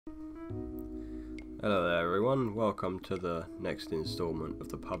Hello there everyone, welcome to the next instalment of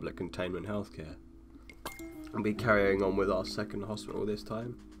the public containment healthcare. I'll be carrying on with our second hospital this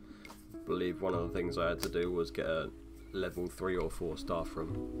time. I believe one of the things I had to do was get a level 3 or 4 staff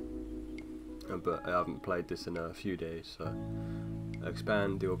room. But I haven't played this in a few days, so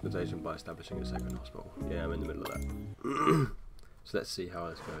expand the organisation by establishing a second hospital. Yeah, I'm in the middle of that. So let's see how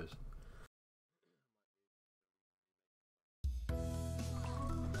this goes.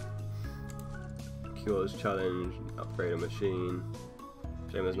 Cures challenge, upgrade a machine.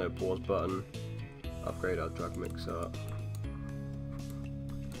 Shame there's no pause button. Upgrade our drug mixer.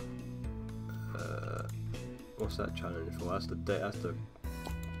 What's that challenge for? That's the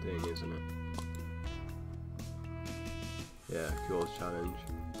thing, isn't it? Yeah, cures challenge.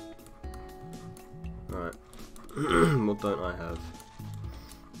 Alright. What don't I have?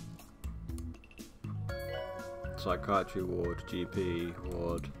 Psychiatry ward, GP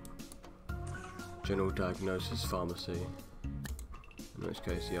ward. General diagnosis pharmacy, in which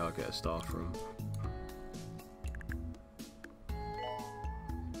case yeah, I'll get a staff room.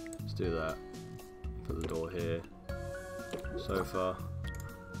 Let's do that. Put the door here. Sofa.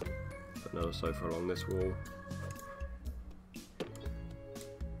 Put another sofa along this wall.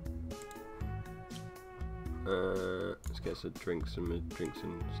 Let's get some drinks and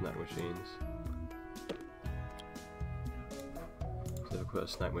snack machines. So I'll put a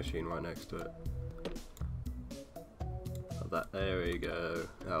snack machine right next to it. There we go,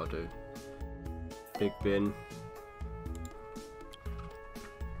 that'll do. Big bin.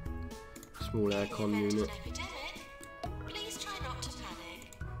 Small aircon unit. Please try not to panic.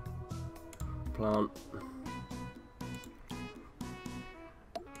 Plant.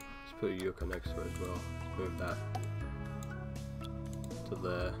 Let's put a yucca next to it as well. Move that to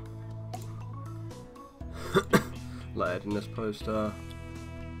there. Lighting poster.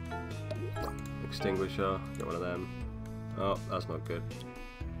 Extinguisher, get one of them. Oh, that's not good.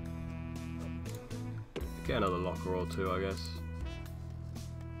 Get another locker or two, I guess.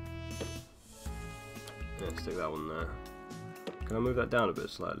 Yeah, stick that one there. Can I move that down a bit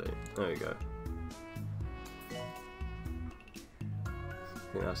slightly? There we go. I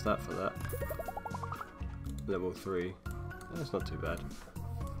think that's that for that. Level 3. That's not too bad.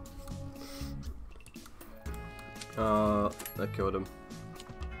 I killed him.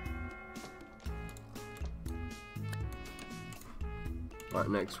 Right,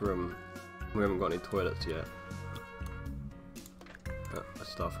 next room. We haven't got any toilets yet.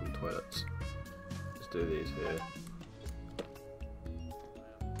 Let's start from toilets. Let's do these here.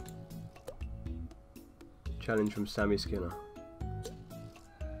 Challenge from Sammy Skinner.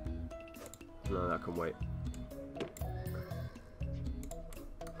 No, that can wait.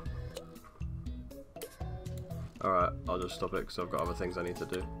 Alright, I'll just stop it because I've got other things I need to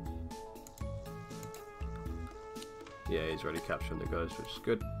do. Yeah, he's already capturing the ghost, which is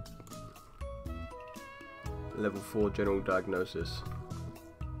good. Level 4 general diagnosis.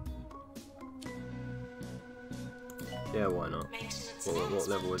 Yeah, why not? What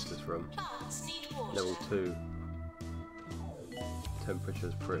level is this from? Level 2.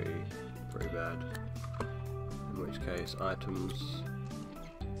 Temperature's pretty bad. In which case, items,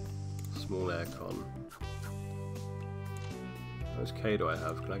 small aircon. How much K do I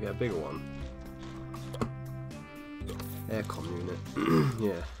have? Can I get a bigger one? Aircon unit.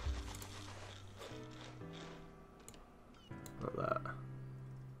 Yeah. Like that.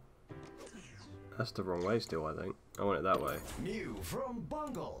 That's the wrong way still, I think. I want it that way. New from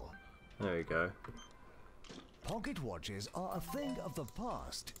Bungle. There we go. Pocket watches are a thing of the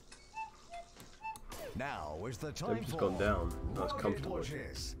past. Now is the time Temperature's for gone down. That's comfortable.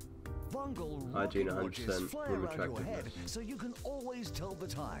 Watches. Bungle Hygiene rocket watches 100%, fly room around your head attractiveness. so you can always tell the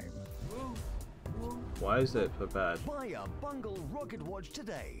time. Why is it so bad? Buy a Bungle rocket watch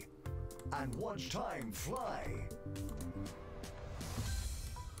today and watch time fly.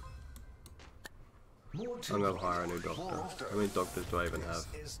 I'm gonna hire a new doctor. How many doctors do I even have?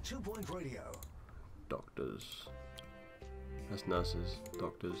 This is 2 Point Radio. Doctors. That's nurses.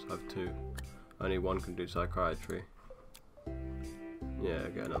 Doctors. I have 2. Only one can do psychiatry. Yeah,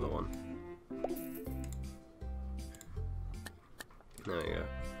 get another one. There we go.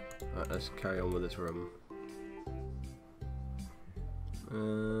 Right, let's carry on with this room.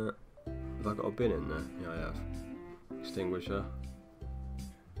 Have I got a bin in there? Yeah, I have. Extinguisher.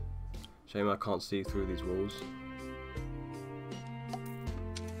 Shame I can't see through these walls.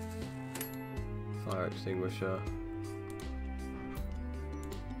 Fire extinguisher.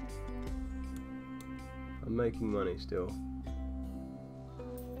 I'm making money still.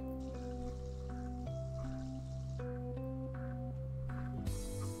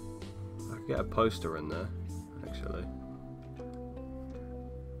 could get a poster in there, actually.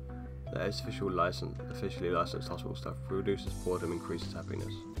 That is officially licensed hospital stuff. Reduces boredom, increases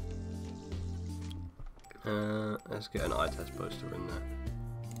happiness. Let's get an eye test poster in there.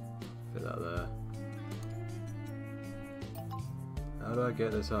 Put that there. How do I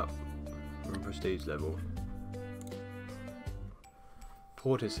get this up? On prestige level.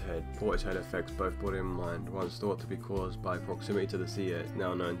 Portishead affects both body and mind. Once thought to be caused by proximity to the sea air, it's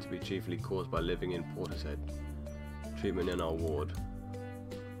now known to be chiefly caused by living in Portishead. Treatment in our ward.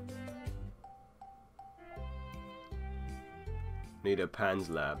 Need a PANS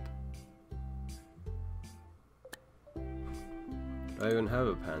lab. Do I even have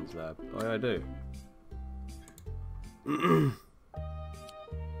a PANS lab? Oh yeah, I do.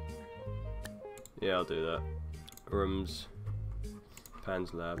 Yeah, I'll do that. Rooms.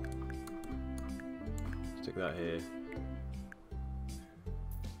 PANS lab. Stick that here.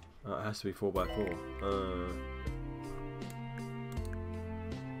 Oh, it has to be 4x4.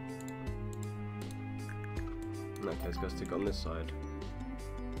 In that case, gotta stick it on this side.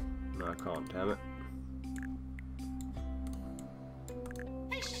 No, I can't, damn it.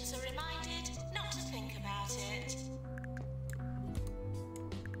 Patients are reminded not to think about it.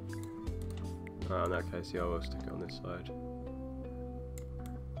 Oh, in that case, yeah, I will stick it on this side.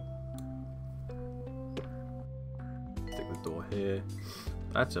 Stick the door here.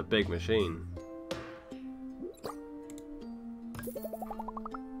 That's a big machine.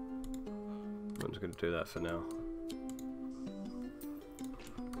 I'm just going to do that for now.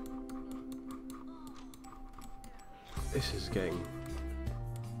 This is getting...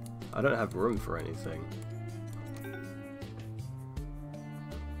 I don't have room for anything.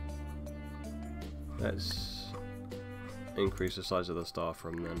 Let's increase the size of the staff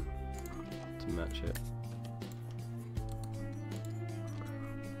room then to match it.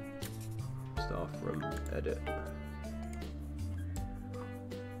 Staff room, edit.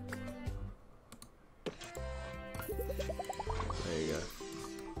 There you go.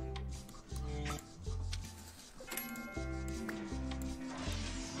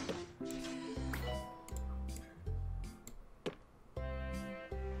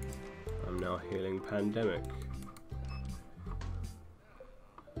 I'm now healing pandemic.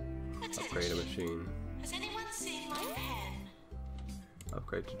 Upgrade a machine. Has anyone seen my pen?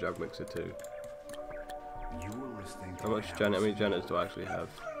 Upgrade to drug mixer 2. You're listening to How many janitors do I actually have?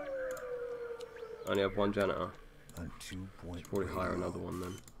 I only have one janitor. Should probably hire another one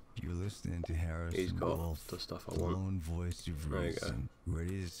then. You're listening to Harrison He's got Wolf, the stuff I the want. lone voice of There you go. reason,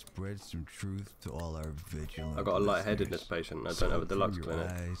 ready to spread some truth to all our vigilant I got a lightheadedness listeners. patient. I don't have a deluxe Open clinic.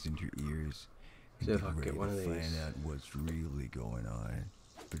 your eyes and your ears. And See if get I can get ready one to of these. Find out what's really going on.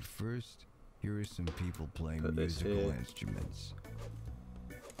 But first, here are some people playing Put this musical here. instruments.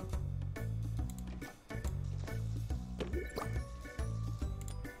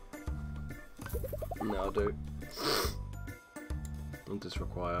 No, I'll do. I'll just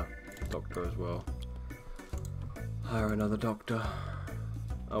require a doctor as well. Hire another doctor.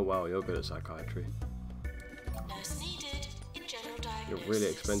 Oh wow, you're good at psychiatry. Nurse needed in general diagnosis. You're really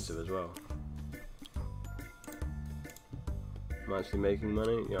expensive as well. Am I actually making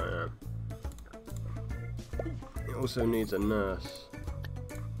money? Yeah, I am. It also needs a nurse.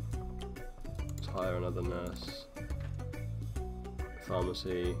 Let's hire another nurse.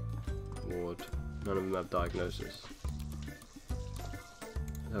 Pharmacy, ward. None of them have diagnosis.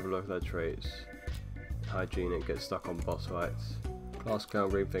 Let's have a look at their traits. Hygienic, gets stuck on boss fights. Glass cow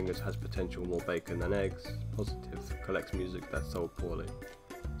green fingers, has potential more bacon than eggs. Positive, collects music that's sold poorly.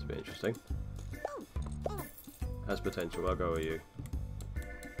 It's a bit interesting. Has potential, I'll go with you.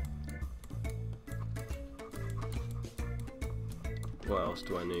 What else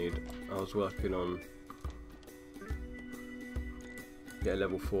do I need? I was working on get a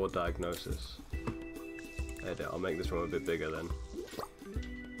level 4 diagnosis. Edit, I'll make this room a bit bigger then.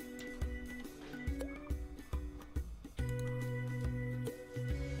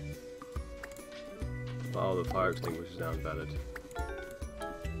 Oh, the fire extinguisher is now invalid.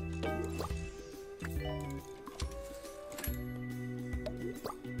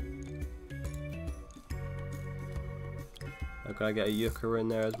 Can I get a yucca in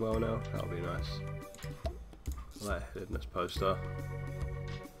there as well now? That'll be nice. Lightheadedness poster.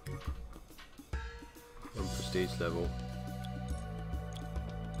 On prestige level.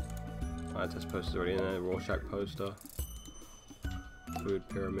 Eye test poster's already in there. Rorschach poster. Food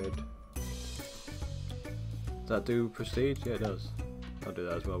pyramid. Does that do prestige? Yeah, it does. I'll do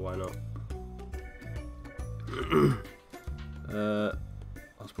that as well, why not?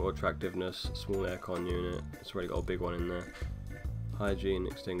 Hospital attractiveness, small aircon unit. It's already got a big one in there. hygiene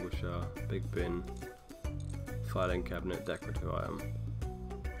extinguisher, big bin, filing cabinet, decorative item.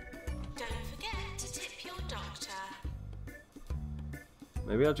 Don't forget to tip your doctor.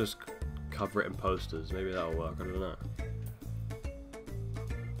 Maybe I'll just cover it in posters. Maybe that'll work. I don't know.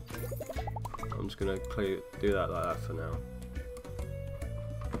 I'm just gonna do that like that for now.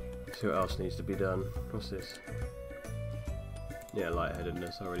 See what else needs to be done. What's this? Yeah,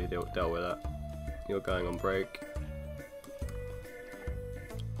 lightheadedness. I already dealt with that. You're going on break.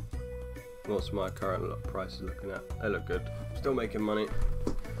 What's my current prices looking at? They look good. Still making money.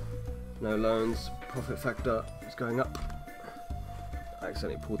 No loans. Profit factor is going up. I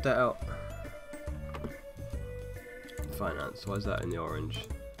accidentally pulled that out. Finance. Why is that in the orange?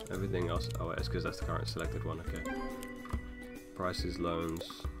 Everything else. Oh, wait, it's because that's the current selected one. Okay. Prices,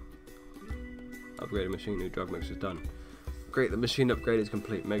 loans. Upgraded machine. New drug mix is done. Great, the machine upgrade is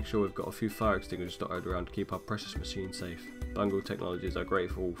complete. Make sure we've got a few fire extinguishers dotted around to keep our precious machine safe. Bungle Technologies are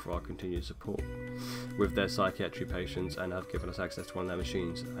grateful for our continued support with their psychiatry patients and have given us access to one of their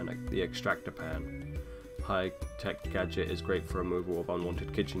machines and the extractor pan. High-tech gadget is great for removal of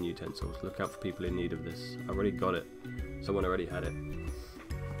unwanted kitchen utensils. Look out for people in need of this. I already got it. Someone already had it.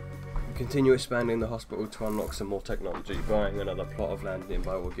 Continue expanding the hospital to unlock some more technology. Buying another plot of land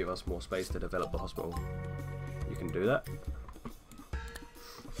nearby will give us more space to develop the hospital. You can do that.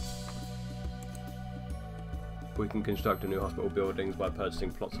 We can construct a new hospital buildings by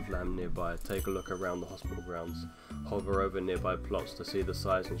purchasing plots of land nearby. Take a look around the hospital grounds. Hover over nearby plots to see the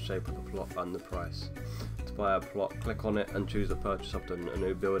size and shape of the plot and the price. To buy a plot, click on it and choose a purchase option. A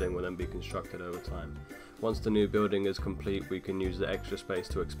new building will then be constructed over time. Once the new building is complete, we can use the extra space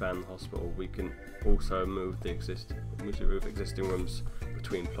to expand the hospital. We can also move existing rooms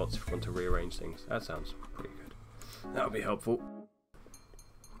between plots if we want to rearrange things. That sounds pretty good. That would be helpful.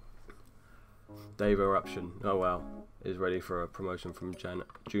 Dave Eruption, oh wow, is ready for a promotion from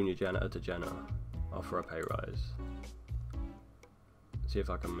junior janitor to janitor. Offer a pay rise. See if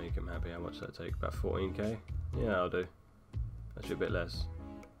I can make him happy. How much does that take? About 14k? Yeah, I'll do. Actually a bit less.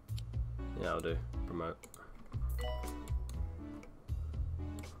 Yeah, I'll do. Promote.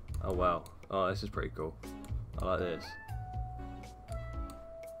 Oh wow. Oh, this is pretty cool. I like this.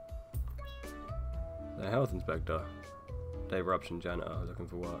 The health inspector. Dave Eruption, janitor, looking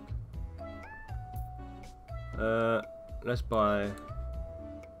for work. Let's buy.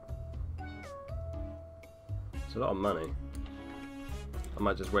 It's a lot of money. I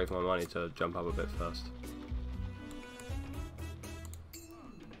might just wait for my money to jump up a bit first.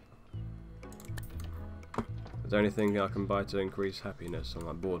 Is there anything I can buy to increase happiness or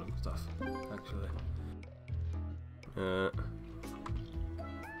my boredom stuff? Actually.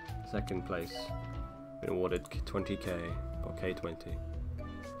 Second place. Been awarded 20k or K20.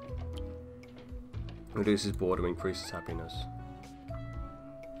 Reduces boredom, increases happiness.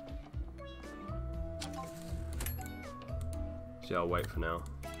 See, I'll wait for now.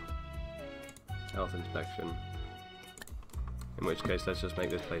 Health inspection. In which case, let's just make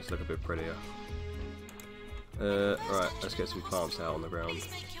this place look a bit prettier. Right, let's get some plants out on the ground. Please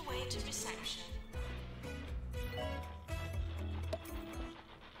make your way to reception.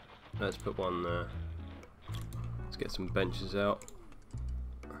 Let's put one there. Let's get some benches out.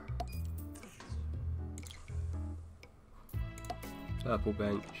 Purple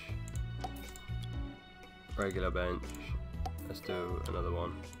bench, regular bench. Let's do another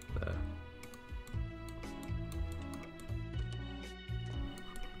one there.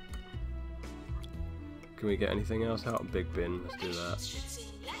 Can we get anything else out? Big bin, let's do that. Patients should seem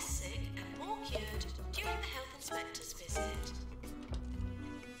less sick and more cured during the health inspector's visit.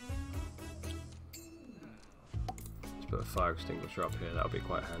 Let's put a fire extinguisher up here, that'll be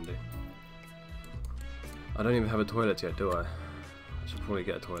quite handy. I don't even have a toilet yet, do I? I should probably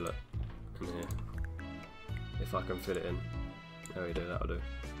get a toilet in here. If I can fit it in. There we do, that'll do.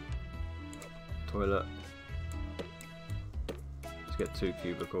 Toilet. Let's get 2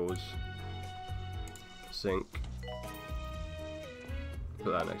 cubicles. Sink.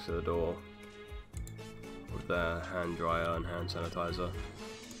 Put that next to the door. With the hand dryer and hand sanitizer.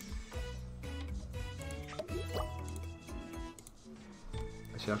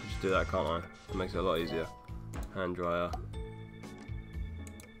 Actually, I can just do that, can't I? It makes it a lot easier. Hand dryer.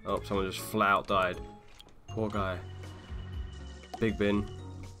 Oh, someone just flat out died. Poor guy. Big bin.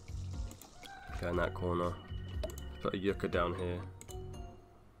 Go in that corner. Put a yucca down here.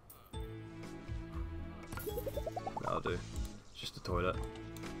 That'll do. It's just a toilet.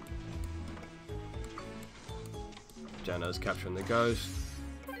 Jana's capturing the ghost.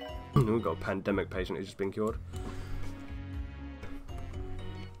 We've got a pandemic patient who's just been cured.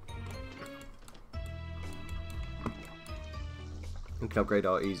 can upgrade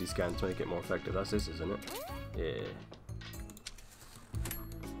our easy scan to make it more effective. That's this, isn't it? Yeah.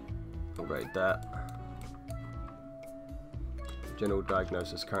 Upgrade that. General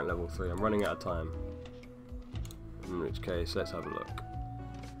diagnosis, current level 3. I'm running out of time. In which case, let's have a look.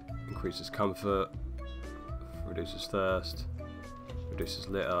 Increases comfort, reduces thirst, reduces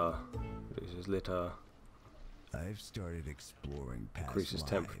litter, I've started exploring past increases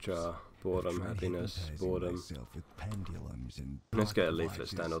lives. temperature, boredom, I've tried happiness, hypnotizing boredom. myself with pendulums and Let's get a thought leaflet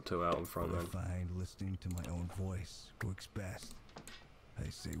stand or devices, two out in front but I then. find listening to my own voice works best. I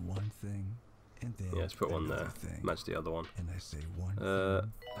say one thing, and then Yeah, let's put one another there. thing, Match the other one. and I say one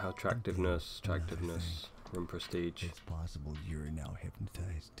How attractiveness, room prestige. thing. It's possible you're now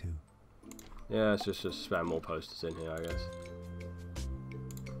hypnotized too. Yeah, it's just spam more posters in here, I guess.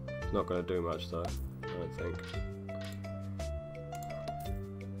 It's not going to do much though, I don't think.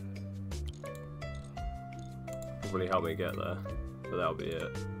 Probably help me get there, but that'll be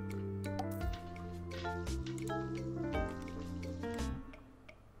it.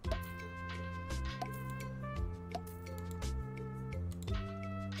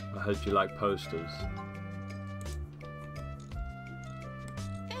 I heard you like posters.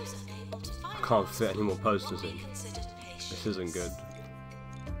 Those unable to find I can't fit any more answers posters will in. be considered patients. This isn't good.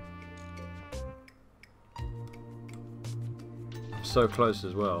 I'm so close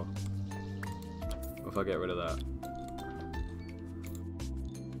as well. If I get rid of that,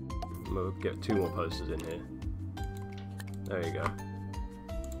 we'll get 2 more posters in here. There you go.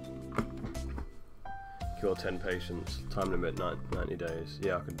 Cure 10 patients. Time limit 90 days.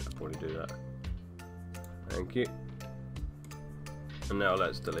 Yeah, I could probably do that. Thank you. And now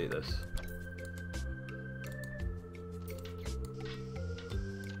let's delete this.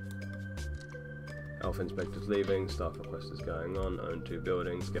 Health inspector's leaving, staff request is going on, own 2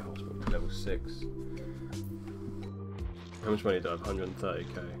 buildings, get hospital to level 6. How much money do I have?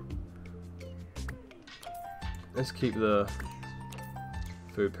 130k. Let's keep the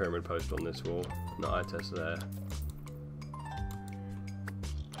food pyramid poster on this wall, and the eye test there.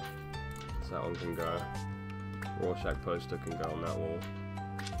 So that one can go. Rorschach poster can go on that wall.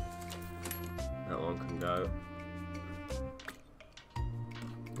 That one can go.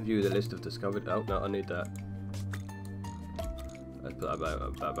 View the list of discovered. Oh no, I need that. Let's put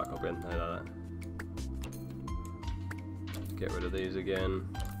that back up in. Like that. Get rid of these again.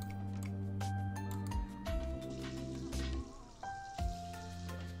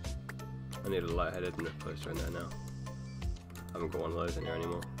 I need a lightheaded poster in there now. I haven't got one of those in here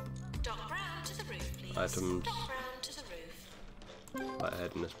anymore. Doc Brown to the roof, please. Items. Doc Brown to the roof.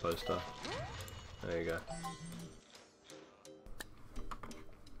 Lightheadedness poster. There you go.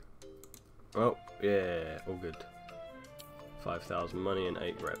 Oh, yeah, all good. 5,000 money and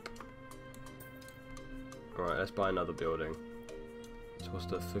 8 rep. Alright, let's buy another building. So what's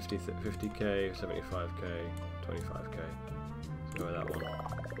the 50k, 75k, 25k. Let's go with that one.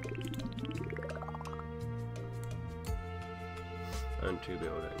 And 2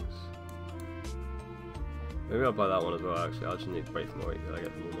 buildings. Maybe I'll buy that one as well actually. I just need to wait for more until I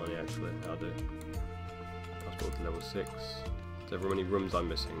get more money actually. I'll do. Hospital to level 6. Is there many rooms I'm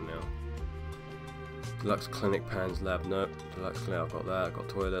missing now? Deluxe clinic, pans, lab, nope. Deluxe clinic, I've got that, I've got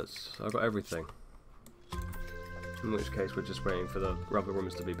toilets, I've got everything. In which case we're just waiting for the rubber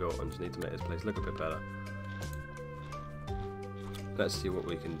rooms to be built and just need to make this place look a bit better. Let's see what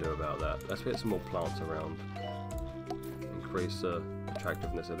we can do about that. Let's get some more plants around. Increase the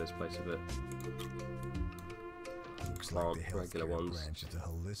attractiveness of this place a bit. Looks like the regular healthcare ones. branch of the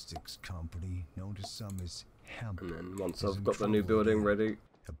holistics company, known to some as hemp. And then once is I've in got the new trouble building again. ready,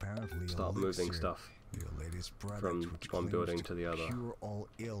 Apparently, start moving elixir, stuff the latest product from which one claims building to the other. Cure all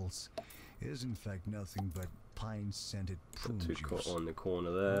ills, is in fact nothing but pine-scented prune Got 2 juice. on the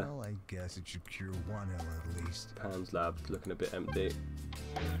corner there. Well, I guess it should cure one ill at least. Pans lab looking a bit empty.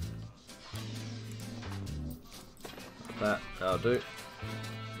 That'll do.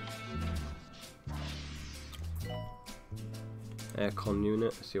 Aircon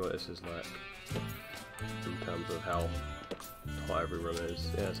unit, see what this is like in terms of how hot every room is.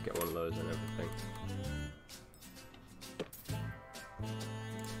 Yeah, let's get one of those and everything.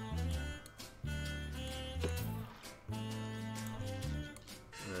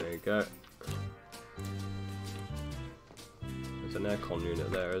 There you go. There's an aircon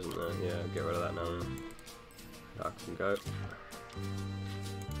unit there, isn't there? Yeah, get rid of that now. That can go.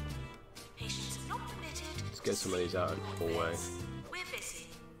 Patients are not permitted. Let's get some of these out in the hallway. We're busy.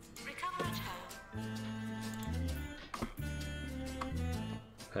 Recover at home.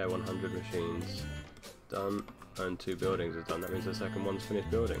 Repair 100 machines. Done. And 2 buildings is done. That means the second one's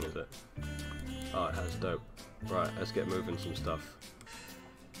finished building, is it? Oh, it has. Dope. Right, let's get moving some stuff.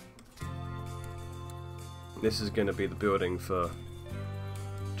 This is going to be the building for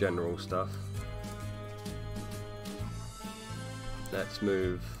general stuff. Let's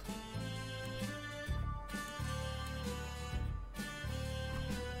move.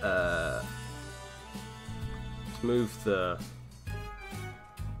 Let's move the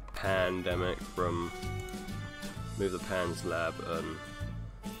pandemic room. Move the Pan's lab and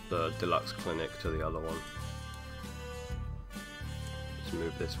the deluxe clinic to the other one. Let's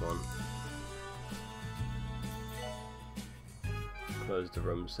move this one. Close the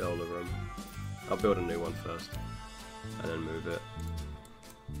room, sell the room. I'll build a new one first and then move it.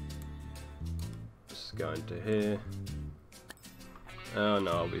 Just go into here. Oh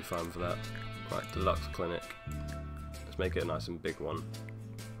no, I'll be fine for that. Right, deluxe clinic. Let's make it a nice and big one.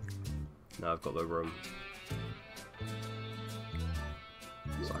 Now I've got the room.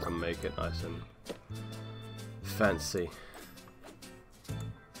 So I can make it nice and fancy.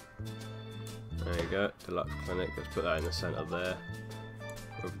 There you go, deluxe clinic. Let's put that in the center there,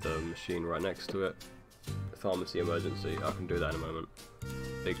 with the machine right next to it. Pharmacy emergency, I can do that in a moment.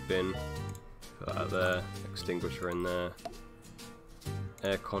 Big bin, put that there. Extinguisher in there.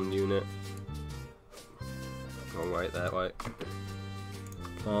 Aircon unit. Wrong way, that way.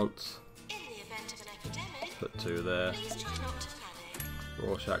 Plants. In the event of an epidemic, Put 2 there. please try not to panic.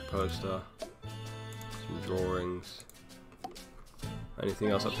 Rorschach poster. Some drawings. Anything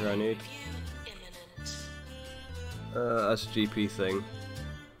else up here I need? Review imminent. That's a GP thing.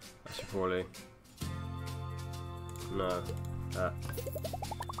 I should probably... No.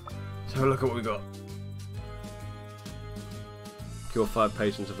 Let's have a look at what we got. Cure 5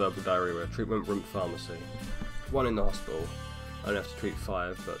 patients of verbal diarrhea. Treatment room pharmacy. 1 in the hospital. I only have to treat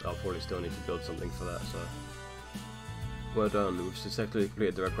 5, but I'll probably still need to build something for that, so... Well done, we've successfully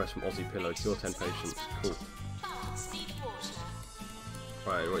completed the request from Aussie Pillow. Cure 10 patients. Cool. Plants need water.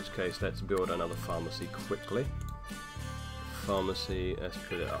 Right, in which case, let's build another pharmacy quickly. Pharmacy, let's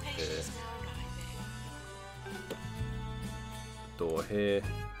put it up here. Patients now arriving. Door here.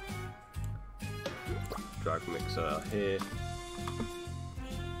 Drug mixer here.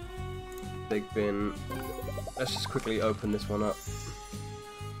 Big bin. Let's just quickly open this one up.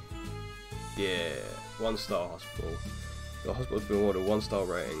 Yeah, 1-star hospital. The hospital's been awarded a 1-star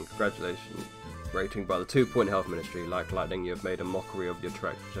rating. Congratulations. Rating by the 2-point health ministry. Like lightning, you have made a mockery of your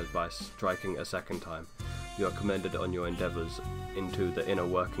treasures by striking a second time. You are commended on your endeavours into the inner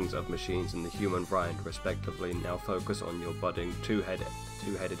workings of machines and the human mind, respectively. Now focus on your budding two-headed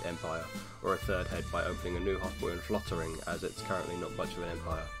empire, or a third head, by opening a new hospital in Flottering, as it's currently not much of an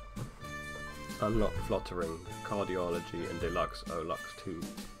empire. Unlock Flottering, Cardiology, and Deluxe Olux 2.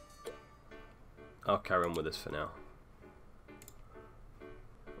 I'll carry on with this for now.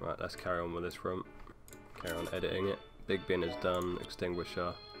 Right, let's carry on with this room. Carry on editing it. Big bin is done.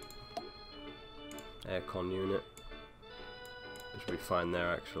 Extinguisher. Aircon unit. It should be fine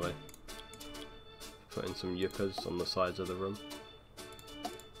there actually. Put in some yuccas on the sides of the room.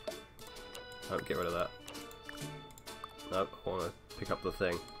 Don't get rid of that. Nope, I want to pick up the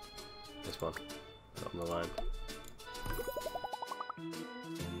thing. This one. Put it on the line.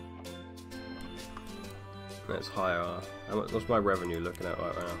 Let's hire. What's my revenue looking at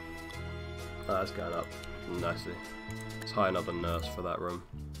right now? Oh, that's going up nicely. Let's hire another nurse for that room.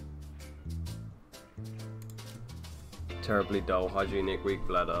 Terribly dull, hygienic, weak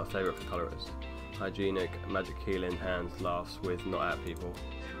bladder, favourite for colourists. Hygienic, magic healing, hands, laughs with, not at people.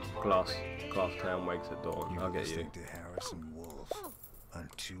 Glass clown wakes at dawn. I'll get you. Listening to Harrison Wolf on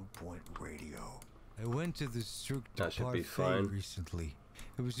 2-Point Radio. I went to the Cirque du That should be Parfait fine. recently.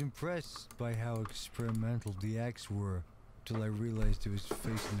 I was impressed by how experimental the acts were, till I realized I was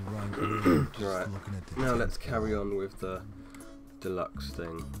facing the wrong way just Right. looking at the Now tape. let's carry on with the deluxe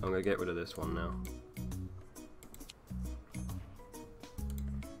thing. I'm going to get rid of this one now.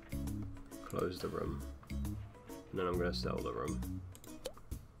 Close the room. And then I'm going to sell the room.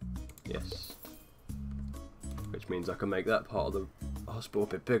 Yes. Which means I can make that part of the hospital a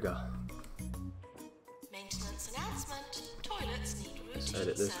bit bigger. Maintenance announcement. Toilets need routine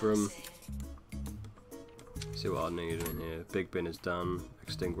Edit this room. servicing. See what I need in here. Big bin is done.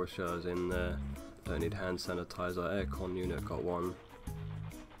 Extinguisher is in there. Don't need hand sanitizer. Aircon unit, got one.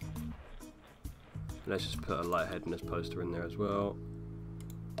 Let's just put a lightheadedness poster in there as well.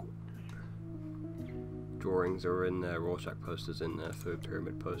 Drawings are in there. Rorschach posters in there. Food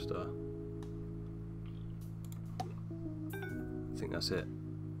pyramid poster. I think that's it.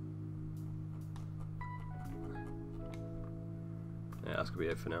 Yeah, that's gonna be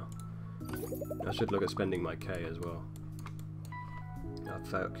it for now. I should look at spending my K as well.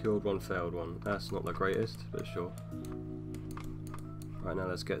 I've cured one, failed one. That's not the greatest, but sure. Right, now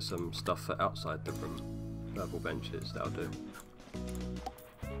let's get some stuff for outside the room. purple benches, that'll do.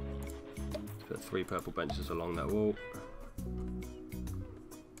 Let's put 3 purple benches along that wall.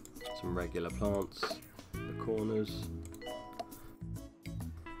 Some regular plants in the corners.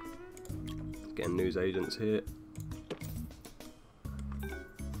 Getting news agents here.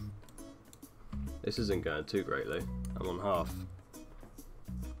 This isn't going too greatly. I'm on half.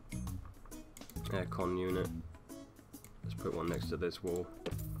 Aircon unit. Let's put one next to this wall.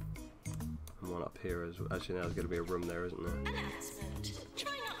 And one up here as well. Actually, now there's going to be a room there, isn't there? Announcement.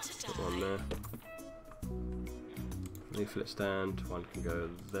 Try not to die. Put one there. Leaflet stand. One can go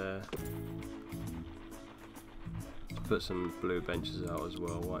there. Let's put some blue benches out as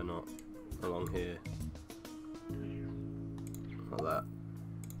well. Why not? Along here. Like that.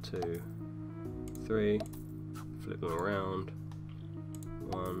 2, 3. Flip them around.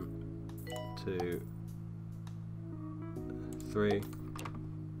 1, 2, 3.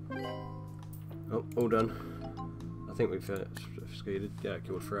 Oh, all done. I think we've succeeded. Yeah,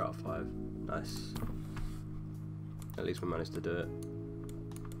 killed 3 out of 5. Nice. At least we managed to do it.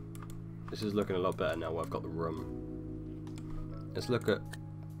 This is looking a lot better now. I've got the room. Let's look at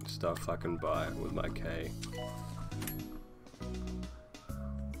stuff I can buy with my K.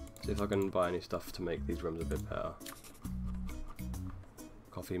 See if I can buy any stuff to make these rooms a bit better.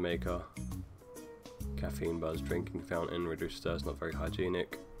 Coffee maker, caffeine buzz, drinking fountain, reduced thirst, not very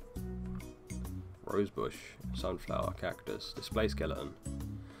hygienic. Rosebush, sunflower, cactus, display skeleton.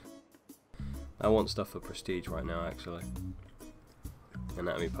 I want stuff for prestige right now, actually.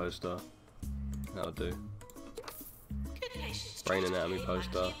 Anatomy poster, that'll do. Good patients Brain try to anatomy behave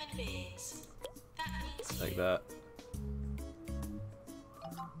like poster. human beings. That means Take you. that.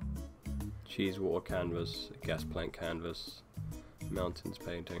 Cheese water canvas, gas plank canvas, mountains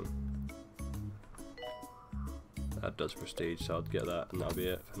painting. That does prestige, so I'll get that, and that'll be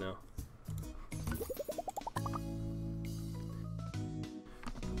it for now.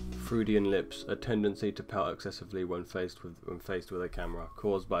 Freudian lips, a tendency to pout excessively when faced with a camera,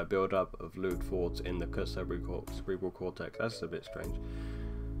 caused by build-up of lewd thoughts in the cerebral cortex. That's a bit strange.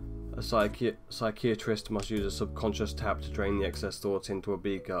 A psychiatrist must use a subconscious tap to drain the excess thoughts into a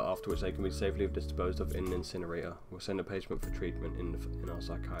beaker, after which they can be safely disposed of in an incinerator. We'll send a patient for treatment in our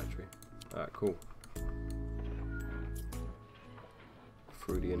psychiatry. Alright, cool.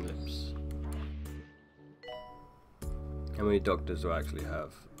 Freudian lips. How many doctors do I actually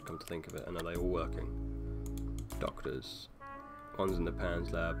have? Come to think of it, and are they all working? Doctors. One's in the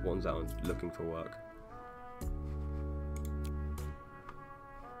PANS lab, one's out looking for work.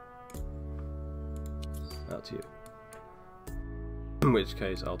 Out to you. In which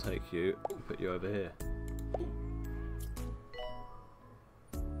case, I'll take you and put you over here.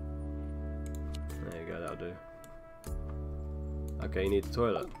 There you go, that'll do. Okay, you need the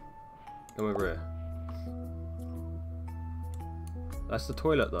toilet. Come over here. That's the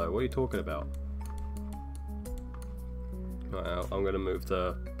toilet though, what are you talking about? Right, I'm going to move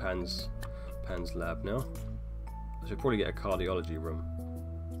the PANS lab now. I should probably get a cardiology room.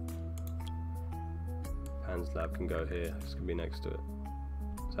 PANS lab can go here, it's going to be next to it.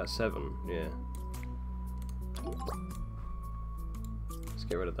 Is that 7? Yeah. Let's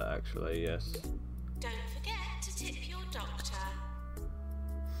get rid of that actually, yes. Don't forget to tip your doctor.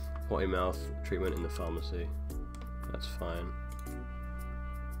 Potty mouth treatment in the pharmacy. That's fine.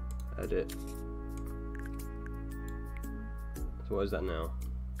 Edit. So what is that now?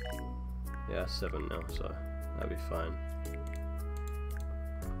 Yeah, 7 now, so that'd be fine.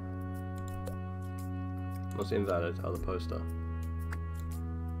 What's invalid? Oh, the poster.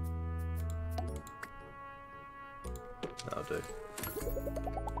 That'll do.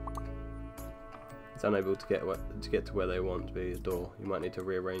 It's unable to get to where they want to be a door. You might need to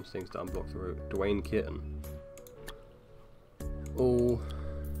rearrange things to unblock the route. Dwayne Kitten. Oh.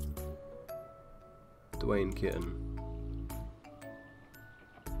 Dwayne Kitten.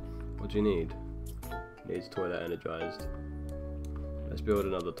 What do you need? Needs toilet energized. Let's build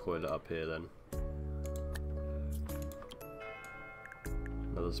another toilet up here then.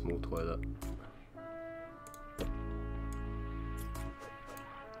 Another small toilet.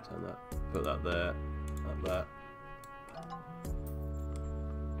 Turn that. Put that there. Like that.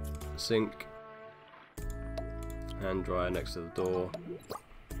 Sink. Hand dryer next to the door.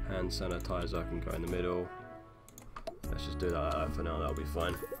 Hand sanitizer can go in the middle. Let's just do that for now, that'll be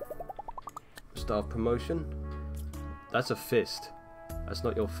fine. Staff promotion. That's a fist. That's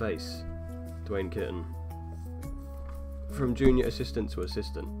not your face. Dwayne Kitten. From junior assistant to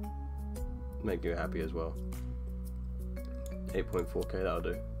assistant. Make you happy as well. 8.4k, that'll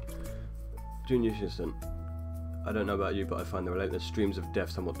do. Junior assistant. I don't know about you, but I find the relentless streams of death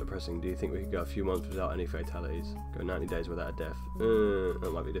somewhat depressing. Do you think we could go a few months without any fatalities? Go 90 days without a death?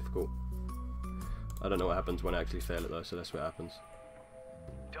 That might be difficult. I don't know what happens when I actually fail it though, so that's what happens.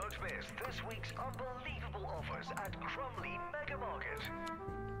 Don't miss this week's unbelievable offers at Crumley Mega Market.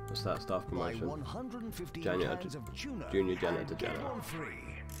 What's that? Staff Buy promotion. 150 Janitor cans of tuna junior janitor and to get janitor. one free.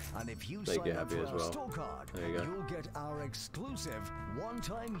 And if you They sign get up happy for as our well. store card, There you go. you'll get our exclusive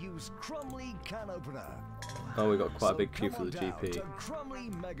one-time use Crumley can opener. Oh, we got quite a So big queue come for the on down GP. to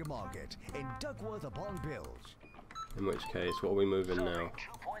Crumley Mega Market in Duckworth upon Bilge. In which case, what are we moving now?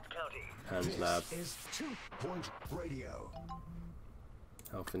 2 Point County. Hands lab. This is 2 Point Radio.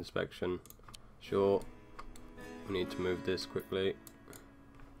 Health inspection. Sure. We need to move this quickly.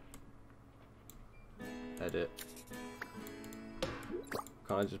 Edit.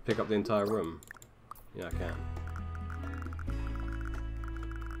 Can't I just pick up the entire room? Yeah, I can.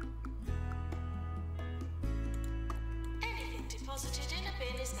 Anything deposited in a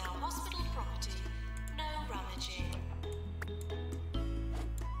bin is now hospital property. No rummaging.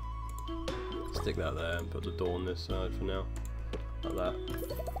 Stick that there and put the door on this side for now. Like that.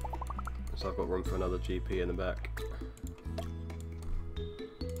 So I've got room for another GP in the back.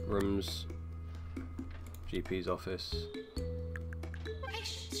 Rooms. GP's office.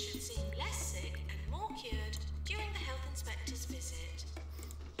 Patients should seem less sick and more cured during the health inspector's visit.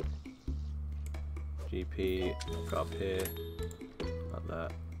 GP, go up here, like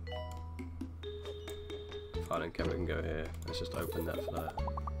that. Filing cabinet can go here. Let's just open that for that.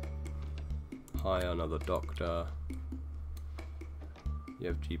 Hi, another doctor. You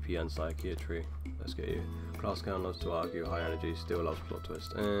have GP and psychiatry. Let's get you. Class count loves to argue. High energy, still loves plot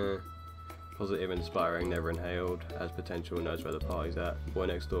twist. Positive, inspiring, never inhaled. Has potential, knows where the party's at. Boy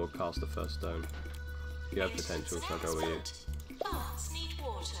next door, cast the first stone. You have potential, so I'll go with you. Plants need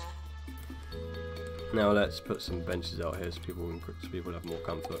water. Now let's put some benches out here so people have more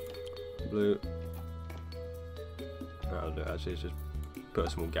comfort. Blue. That'll do. Actually, let's just put a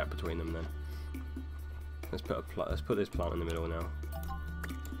small gap between them then. Let's put this plant in the middle now.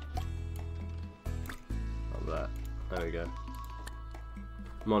 Like that. There we go.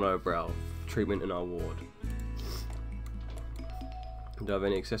 Monobrow. Treatment in our ward. Do I have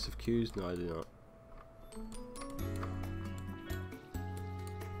any excessive queues? No, I do not.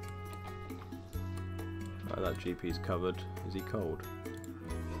 Right, that GP's covered. Is he cold?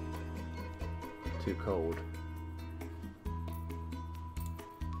 Too cold.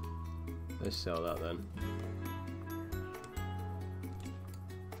 Let's sell that then.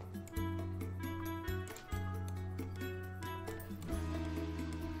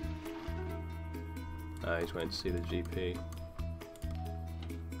 He's waiting to see the GP.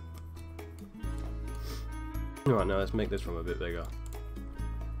 Right, now let's make this room a bit bigger.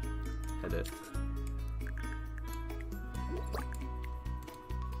 Edit.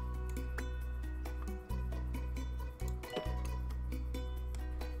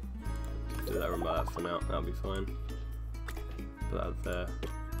 Do that room like that for now, that'll be fine. Put that there.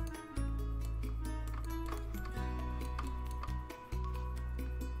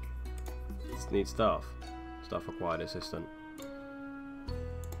 Need staff. Staff required assistant.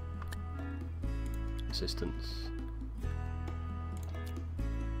 Assistance.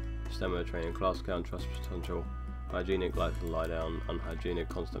 Stamina training. Class count, trust potential. Hygienic, like to lie down. Unhygienic,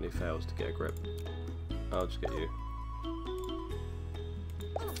 constantly fails to get a grip. I'll just get you.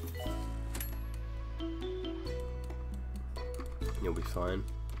 You'll be fine.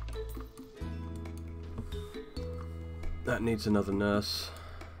 That needs another nurse.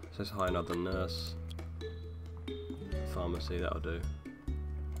 Says hi, another nurse. Pharmacy, that'll do.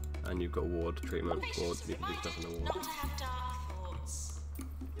 And you've got ward treatment. Ward, you can do stuff in the ward. Not to have dark thoughts.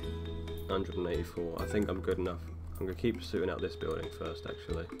 184. I think I'm good enough. I'm gonna keep suiting out this building first,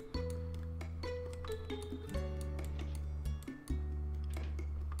 actually.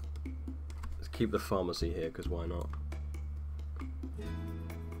 Let's keep the pharmacy here, because why not?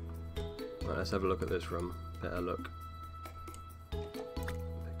 Right, let's have a look at this room. Better look.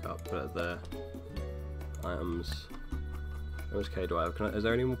 Put it there. Items. How much K do I have? Is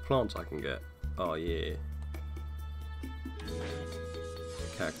there any more plants I can get? Oh yeah.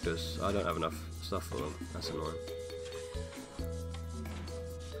 Cactus. I don't have enough stuff for them. That's annoying.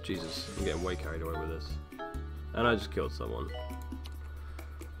 Jesus, I'm getting way carried away with this. And I just killed someone.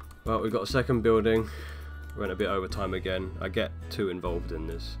 Well, we've got a second building. We're in a bit over time again. I get too involved in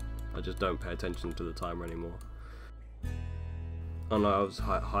this. I just don't pay attention to the timer anymore. Oh no, I was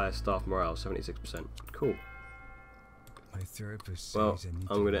higher staff morale, 76%. Cool. My therapist Well, says I need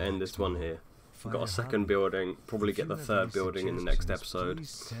I'm to going to end relax this one here. We've got a second building, probably get the third building in the next episode.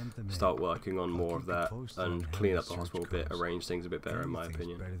 Start working on more of that and clean up the hospital a bit, arrange things a bit better in my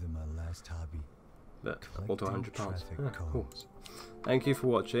opinion. But all to £100. Yeah, cool. Thank you for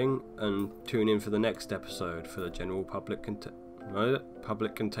watching, and tune in for the next episode for the general public containment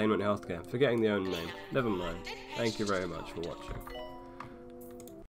healthcare. Forgetting the own name. Never mind. Thank you very much for watching.